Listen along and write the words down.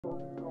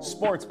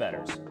Sports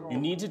bettors, you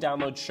need to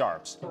download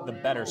Sharps, the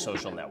better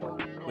social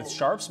network. With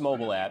Sharps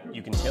mobile app,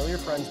 you can tail your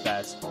friends'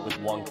 bets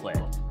with one click.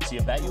 See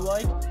a bet you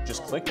like?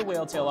 Just click the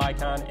whale tail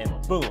icon and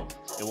boom,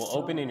 it will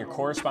open in your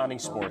corresponding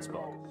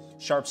sportsbook.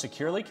 Sharps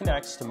securely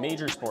connects to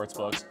major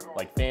sportsbooks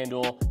like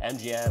FanDuel,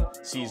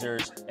 MGM,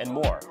 Caesars, and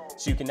more.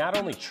 So you can not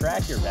only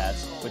track your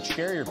bets, but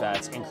share your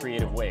bets in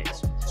creative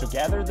ways. So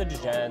gather the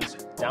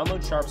degens,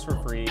 download Sharps for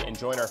free, and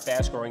join our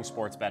fast-growing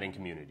sports betting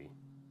community.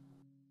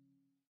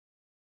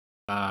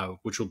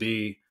 Which will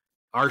be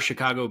our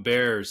Chicago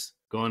Bears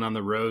going on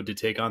the road to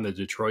take on the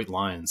Detroit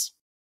Lions.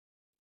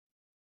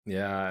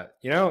 Yeah,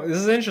 this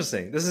is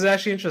interesting. This is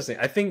actually interesting.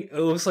 I think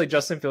it looks like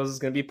Justin Fields is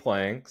going to be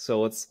playing,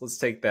 so let's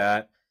take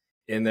that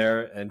in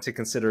there into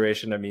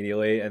consideration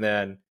immediately. And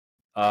then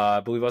I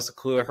believe also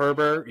Khalil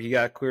Herbert, he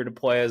got cleared to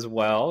play as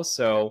well.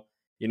 So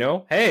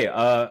hey,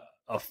 a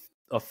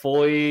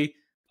fully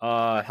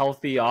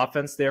healthy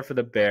offense there for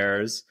the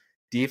Bears.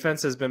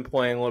 Defense has been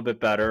playing a little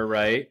bit better,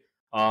 right?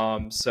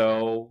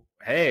 So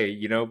hey,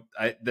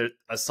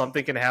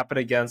 something can happen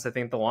against, I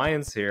think, the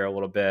Lions here a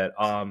little bit.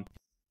 So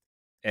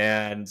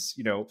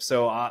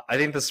I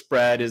think the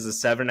spread is a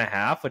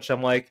 7.5, which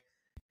I'm like,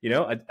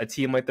 a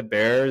team like the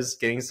Bears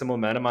getting some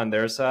momentum on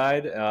their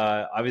side.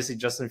 Obviously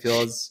Justin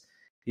Fields,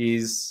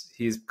 he's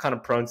kind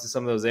of prone to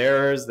some of those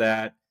errors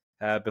that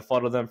have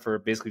befuddled them for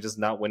basically just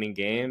not winning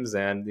games.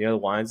 And, the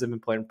Lions have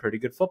been playing pretty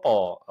good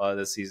football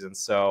this season.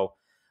 So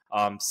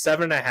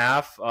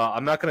 7.5.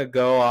 I'm not going to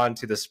go on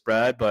to the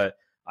spread, but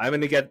I'm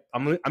actually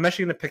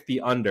going to pick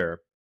the under.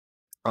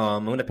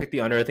 I'm going to pick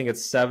the under. I think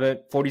it's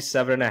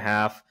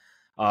 47.5.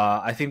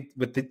 I think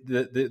with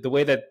the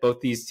way that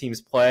both these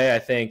teams play, I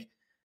think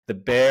the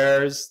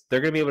Bears, they're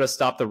going to be able to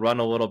stop the run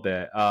a little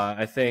bit.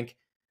 I think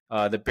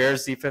the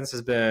Bears defense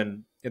they've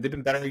been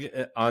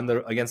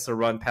better against the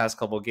run past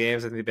couple of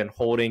games. I think they've been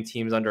holding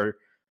teams under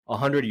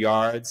 100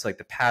 yards like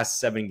the past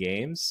 7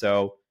 games.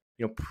 So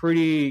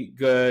pretty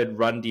good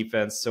run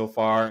defense so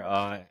far.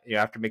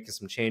 After making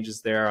some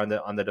changes there on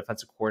the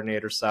defensive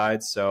coordinator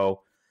side.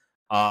 So,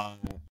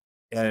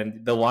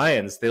 and the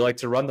Lions, they like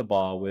to run the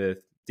ball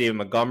with David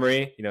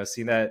Montgomery.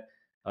 Seeing that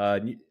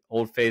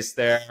old face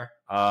there,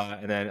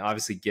 and then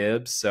obviously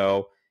Gibbs.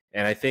 So,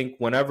 and I think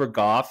whenever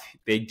Goff,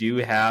 I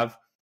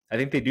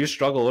think they do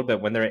struggle a little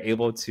bit when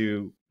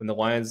the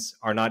Lions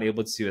are not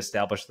able to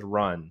establish the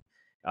run,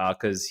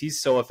 because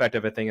he's so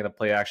effective, I think, in the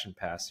play action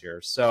pass here.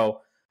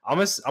 So.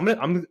 I'm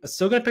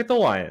still gonna pick the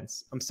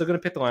Lions. I'm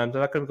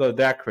not gonna go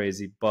that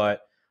crazy,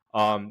 but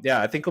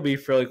I think it'll be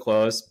fairly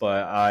close.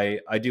 But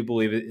I do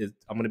believe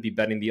I'm gonna be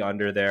betting the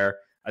under there.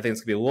 I think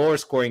it's gonna be a lower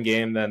scoring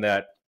game than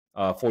that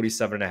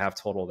 47.5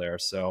 total there.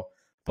 So,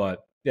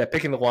 but yeah,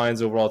 picking the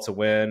Lions overall to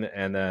win,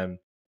 and then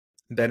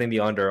betting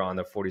the under on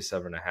the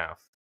 47.5.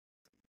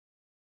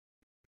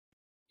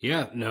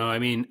 Yeah, no, I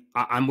mean,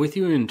 I'm with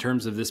you in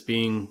terms of this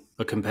being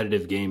a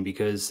competitive game,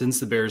 because since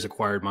the Bears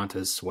acquired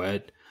Montez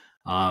Sweat,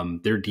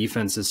 their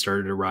defense has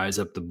started to rise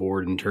up the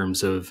board in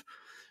terms of,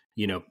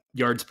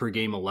 yards per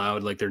game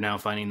allowed. Like, they're now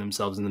finding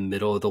themselves in the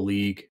middle of the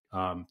league.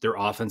 Their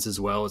offense as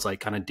well is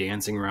like kind of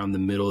dancing around the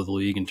middle of the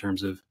league in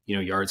terms of,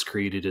 yards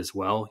created as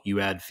well.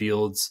 You add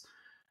Fields,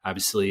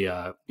 obviously,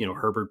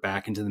 Herbert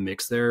back into the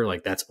mix there.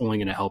 Like, that's only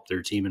going to help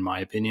their team, in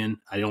my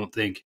opinion. I don't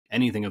think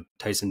anything of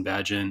Tyson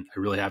Bagent. I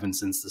really haven't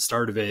since the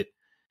start of it.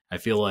 I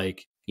feel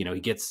like,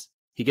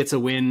 he gets a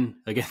win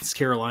against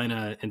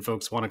Carolina and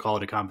folks want to call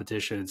it a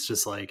competition. It's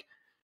just like,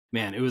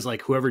 man, it was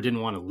like whoever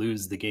didn't want to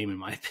lose the game, in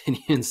my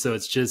opinion. So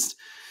it's just,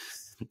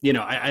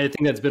 I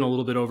think that's been a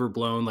little bit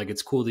overblown. Like,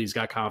 it's cool that he's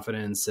got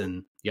confidence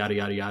and yada,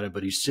 yada, yada,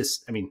 but he's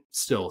just,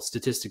 still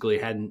statistically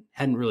hadn't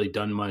really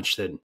done much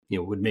that,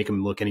 would make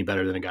him look any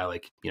better than a guy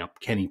like,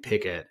 Kenny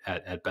Pickett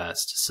at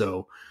best.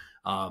 So,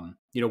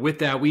 with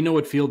that, we know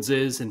what Fields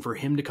is, and for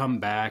him to come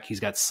back,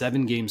 he's got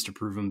 7 games to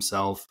prove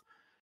himself.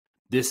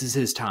 This is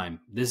his time.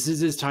 This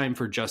is his time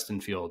for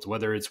Justin Fields,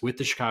 whether it's with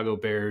the Chicago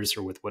Bears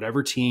or with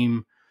whatever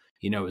team,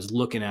 is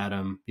looking at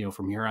him,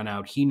 from here on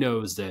out. He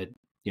knows that,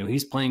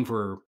 he's playing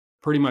for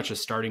pretty much a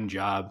starting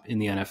job in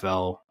the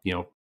NFL,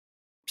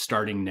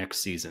 starting next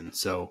season.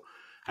 So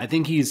I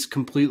think he's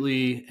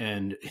completely,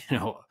 and,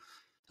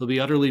 he'll be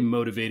utterly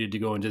motivated to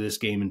go into this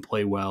game and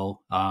play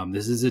well.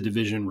 This is a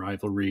division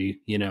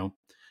rivalry,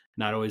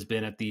 not always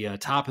been at the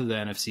top of the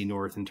NFC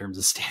North in terms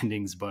of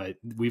standings, but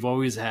we've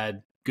always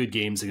had good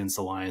games against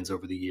the Lions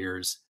over the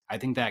years. I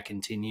think that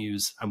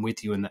continues. I'm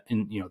with you in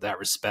that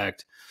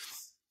respect.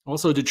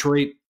 Also,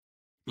 Detroit,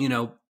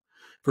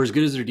 for as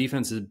good as their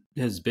defense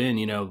has been,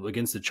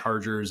 against the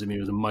Chargers, it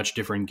was a much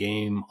different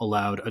game,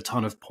 allowed a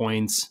ton of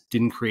points,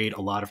 didn't create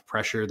a lot of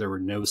pressure. There were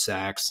no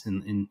sacks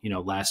in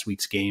last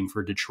week's game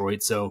for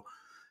Detroit. So,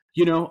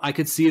 I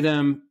could see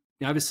them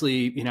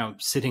obviously,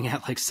 sitting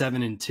at like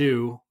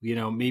 7-2,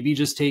 maybe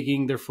just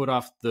taking their foot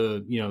off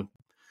the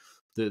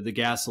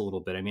gas a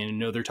little bit. I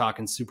know they're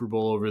talking Super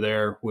Bowl over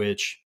there,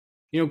 which,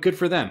 good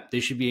for them. They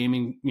should be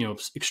aiming,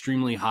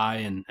 extremely high.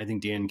 And I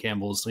think Dan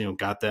Campbell's,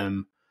 got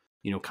them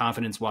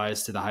confidence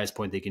wise to the highest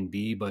point they can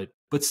be, but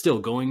still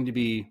going to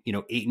be,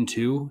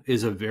 8-2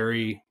 is a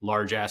very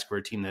large ask for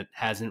a team that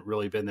hasn't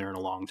really been there in a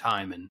long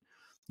time. And,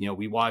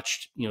 we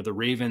watched, the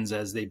Ravens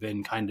as they've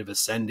been kind of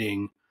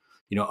ascending,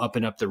 up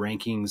and up the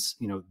rankings,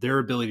 their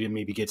ability to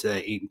maybe get to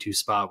that 8-2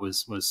 spot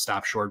was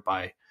stopped short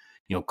by,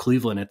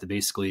 Cleveland at the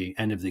basically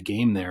end of the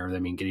game there. I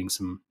mean, getting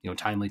some,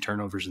 timely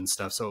turnovers and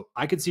stuff. So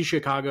I could see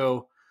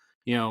Chicago,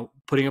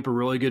 putting up a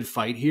really good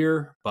fight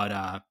here,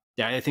 but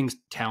yeah, I think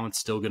talent's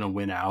still going to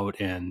win out,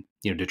 and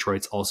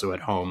Detroit's also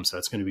at home, so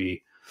it's going to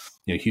be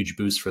a huge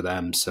boost for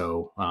them.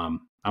 So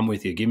I'm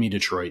with you. Give me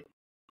Detroit.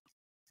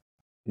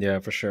 Yeah,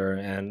 for sure.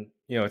 And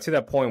to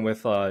that point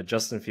with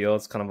Justin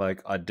Fields, kind of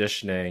like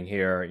auditioning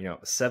here.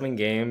 7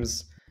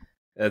 games.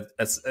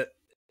 It's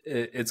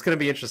going to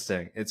be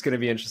interesting. It's going to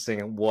be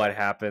interesting what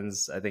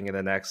happens, I think, in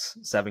the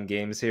next 7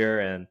 games here.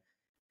 And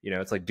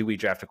it's like, do we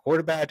draft a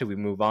quarterback? Do we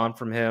move on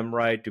from him?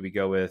 Right? Do we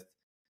go with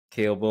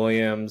Caleb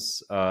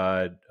Williams,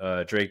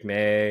 Drake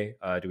May?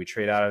 Do we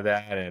trade out of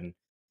that and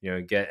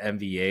get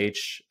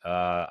MVH?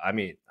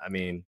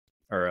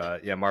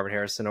 Marvin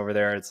Harrison over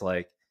there. It's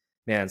like,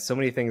 man, so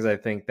many things I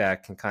think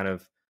that can kind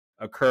of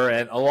occur,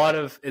 and a lot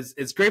of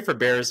it's great for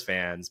Bears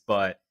fans,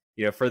 but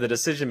for the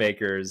decision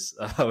makers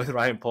with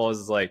Ryan Poles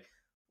is like,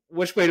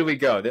 which way do we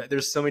go?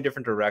 There's so many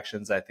different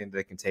directions I think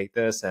they can take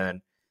this,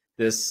 and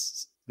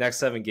this next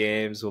 7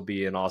 games will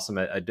be an awesome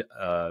kind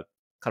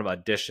of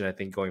audition, I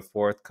think, going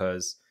forth,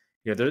 because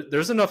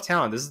there's enough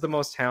talent. This is the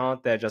most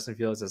talent that Justin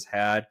Fields has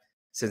had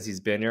since he's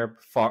been here,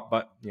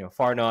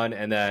 far none.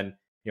 And then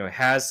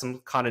has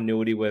some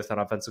continuity with an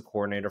offensive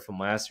coordinator from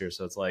last year.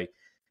 So it's like,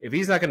 if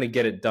he's not going to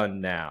get it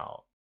done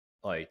now,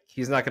 like,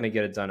 he's not going to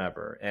get it done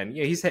ever. And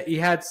he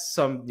had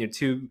some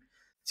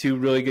two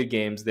really good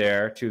games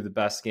there, 2 of the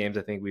best games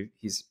I think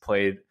he's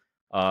played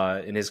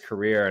in his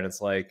career. And it's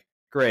like,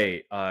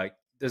 great.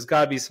 There's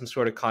got to be some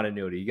sort of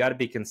continuity. You got to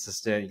be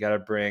consistent. You got to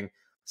bring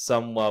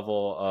some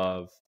level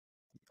of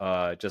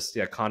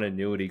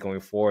continuity going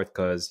forth,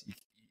 because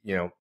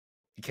you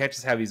can't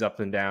just have these ups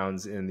and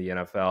downs in the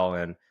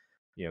NFL and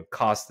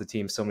cost the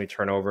team so many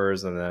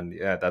turnovers, and then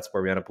that's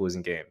where we end up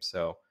losing games.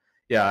 So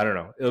I don't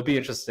know. It'll be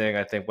interesting,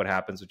 I think, what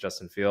happens with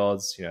Justin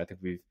Fields. I think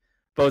we've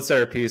both said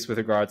our piece with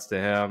regards to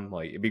him.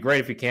 Like, it'd be great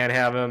if we can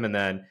have him, and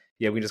then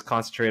we just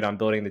concentrate on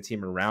building the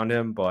team around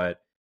him. But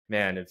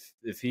man,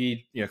 if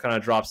he kind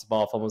of drops the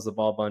ball, fumbles the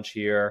ball a bunch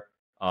here,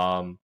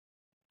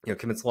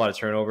 commits a lot of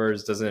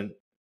turnovers, doesn't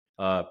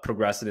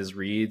progress in his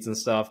reads and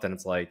stuff, then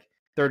it's like,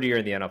 3rd year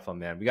in the NFL,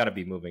 man, we got to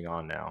be moving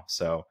on now.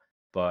 So,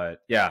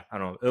 but I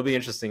don't know. It'll be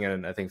interesting,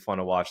 and I think fun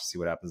to watch to see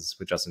what happens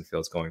with Justin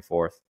Fields going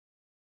forth.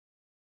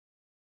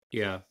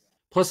 Yeah.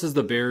 Plus, as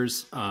the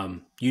Bears,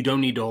 you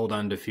don't need to hold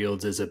on to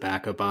Fields as a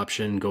backup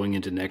option going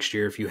into next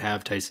year if you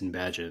have Tyson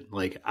Bagent.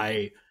 Like,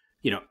 I'm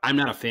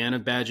not a fan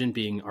of Bagent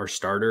being our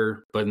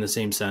starter, but in the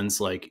same sense,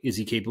 like, is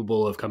he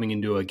capable of coming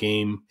into a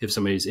game if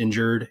somebody's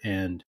injured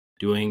and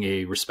doing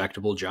a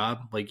respectable job?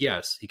 Like,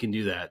 yes, he can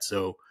do that.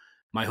 So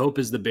my hope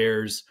is the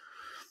Bears,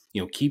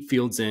 keep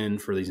Fields in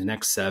for these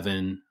next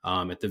 7.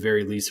 At the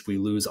very least, if we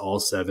lose all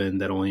 7,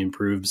 that only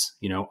improves,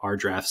 our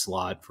draft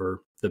slot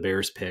for the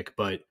Bears pick.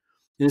 But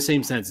in the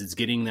same sense, it's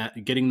getting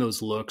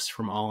those looks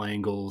from all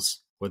angles,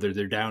 whether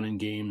they're down in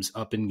games,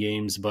 up in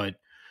games. But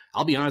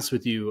I'll be honest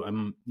with you,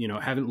 I'm,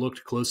 haven't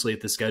looked closely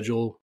at the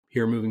schedule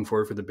here moving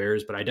forward for the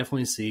Bears, but I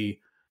definitely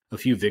see a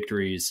few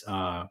victories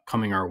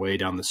coming our way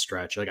down the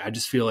stretch. Like, I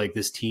just feel like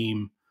this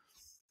team,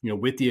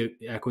 with the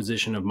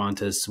acquisition of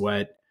Montez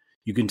Sweat,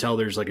 you can tell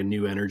there's like a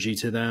new energy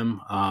to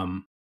them.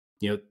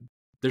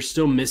 They're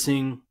still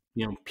missing,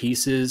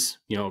 pieces,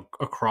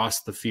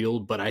 across the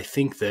field, but I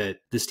think that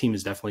this team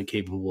is definitely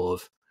capable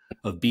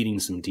of beating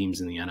some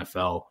teams in the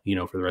NFL,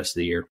 for the rest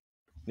of the year.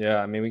 Yeah,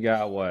 I mean, we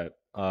got what?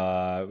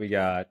 We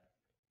got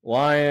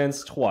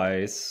Lions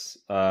twice.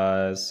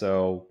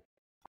 So,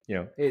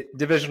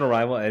 divisional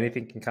rival,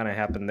 anything can kind of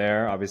happen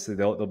there. Obviously,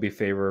 they'll be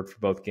favored for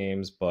both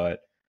games,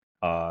 but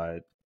I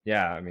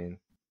mean,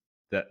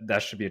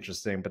 that should be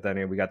interesting. But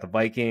then we got the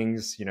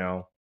Vikings,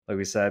 like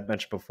we said,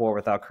 mentioned before,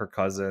 without Kirk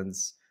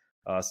Cousins,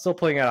 still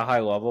playing at a high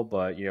level,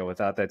 but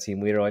without that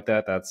team leader like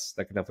that, that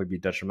can definitely be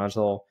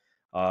detrimental.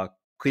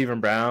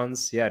 Cleveland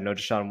Browns, no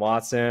Deshaun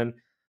Watson.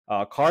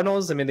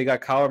 Cardinals, I mean, they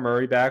got Kyler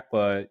Murray back,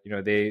 but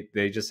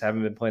they just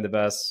haven't been playing the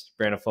best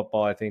brand of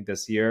football, I think,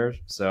 this year.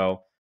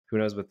 So who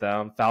knows with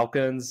them?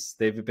 Falcons,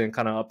 they've been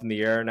kind of up in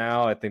the air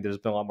now. I think there's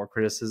been a lot more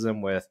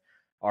criticism with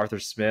Arthur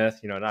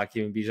Smith, not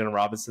giving Bijan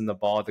Robinson the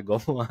ball at the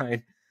goal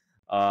line.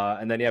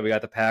 And then we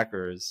got the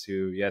Packers,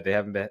 who they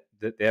haven't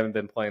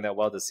been playing that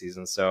well this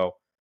season. So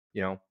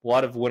a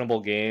lot of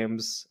winnable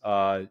games,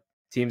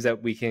 teams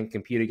that we can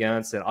compete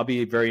against, and I'll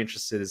be very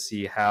interested to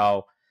see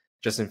how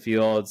Justin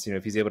Fields,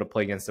 if he's able to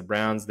play against the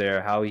Browns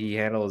there, how he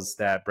handles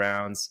that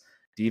Browns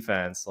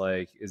defense.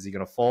 Like, is he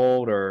going to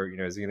fold, or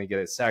is he going to get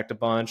it sacked a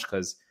bunch?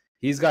 Because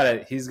he's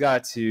got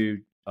to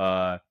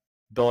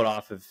build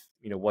off of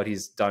what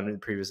he's done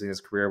previously in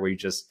his career, where he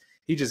just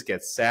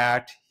gets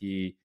sacked.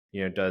 He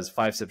does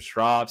 5-6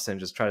 drops and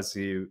just tries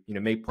to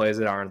make plays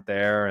that aren't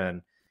there,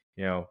 and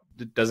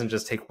doesn't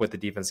just take what the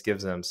defense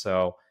gives him.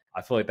 So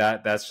I feel like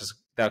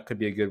that could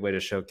be a good way to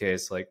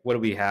showcase like what do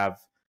we have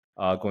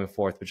going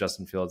forth with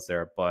Justin Fields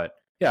there. But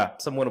yeah,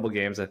 some winnable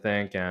games I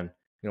think, and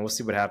we'll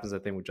see what happens I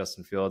think with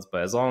Justin Fields.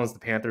 But as long as the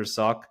Panthers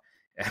suck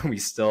and we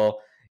still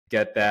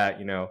get that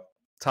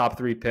top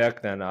 3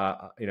 pick, then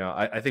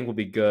I think we'll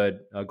be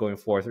good going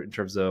forth in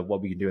terms of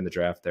what we can do in the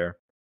draft there.